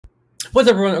What's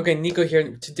up, everyone? Okay, Nico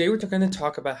here. Today we're going to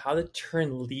talk about how to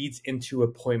turn leads into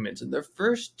appointments. And the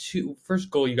first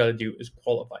goal you got to do is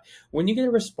qualify. When you get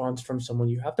a response from someone,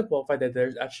 you have to qualify that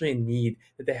there's actually a need,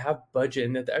 that they have budget,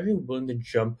 and that they're actually willing to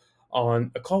jump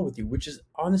on a call with you, which is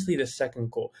honestly the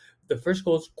second goal. The first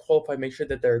goal is qualify, make sure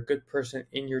that they're a good person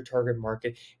in your target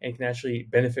market and can actually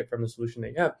benefit from the solution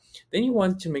that you have. Then you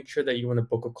want to make sure that you want to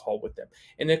book a call with them.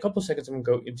 In a couple of seconds, I'm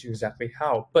going to go into exactly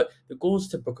how, but the goal is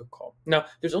to book a call. Now,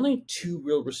 there's only two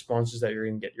real responses that you're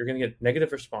going to get. You're going to get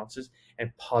negative responses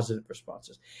and positive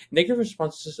responses. Negative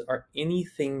responses are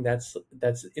anything that's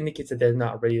indicates that they're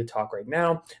not ready to talk right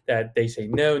now, that they say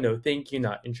no, no, thank you,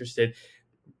 not interested.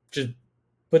 Just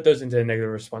put those into the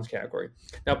negative response category.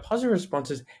 Now, positive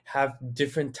responses have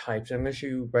different types. I'm going to show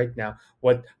you right now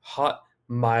what hot,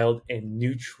 mild, and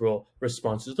neutral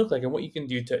responses look like and what you can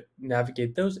do to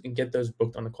navigate those and get those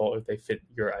booked on a call if they fit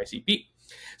your ICP.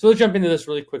 So let's jump into this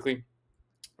really quickly.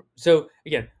 So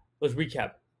again, let's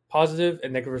recap. Positive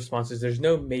and negative responses. There's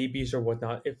no maybes or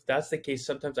whatnot. If that's the case,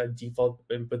 sometimes I default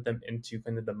and put them into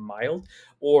kind of the mild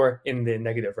or in the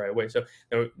negative right away. So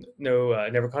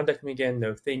never contact me again.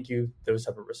 No, thank you. Those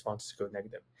type of responses go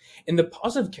negative. In the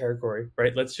positive category,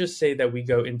 right? Let's just say that we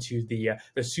go into the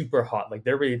super hot, like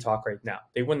they're ready to talk right now.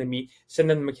 They want to meet. Send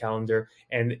them a calendar,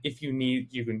 and if you need,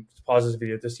 you can pause this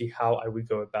video to see how I would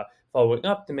go about following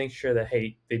up to make sure that,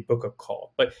 hey, they book a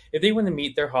call. But if they want to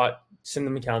meet, they're hot, send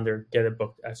them a calendar, get it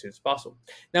booked as soon as possible.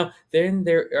 Now, then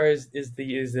there is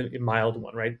the mild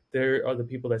one, right? There are the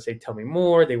people that say, tell me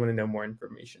more. They want to know more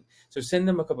information. So send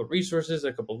them a couple of resources,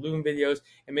 a couple of Loom videos,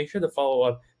 and make sure to follow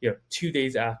up, 2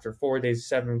 days after, 4 days,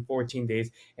 7, 14 days.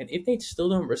 And if they still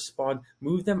don't respond,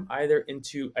 move them either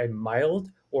into a mild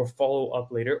or follow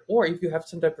up later, or if you have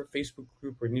some type of Facebook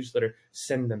group or newsletter,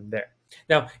 send them there.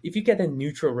 Now, if you get a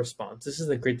neutral response, this is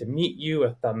a great to meet you,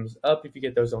 a thumbs up if you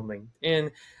get those on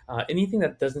LinkedIn, anything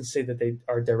that doesn't say that they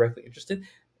are directly interested,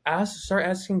 start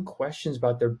asking questions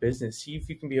about their business. See if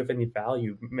you can be of any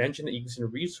value. Mention that you can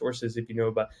send resources if you know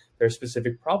about their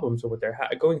specific problems or what they're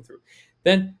going through.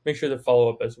 Then make sure to follow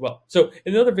up as well. So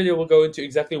in another video, we'll go into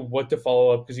exactly what to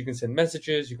follow up, because you can send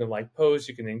messages, you can like posts,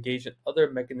 you can engage in other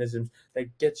mechanisms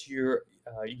that gets you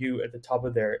at the top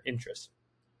of their interest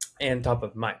and top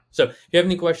of mind. So if you have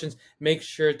any questions, make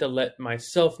sure to let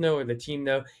myself know or the team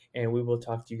know, and we will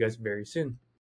talk to you guys very soon.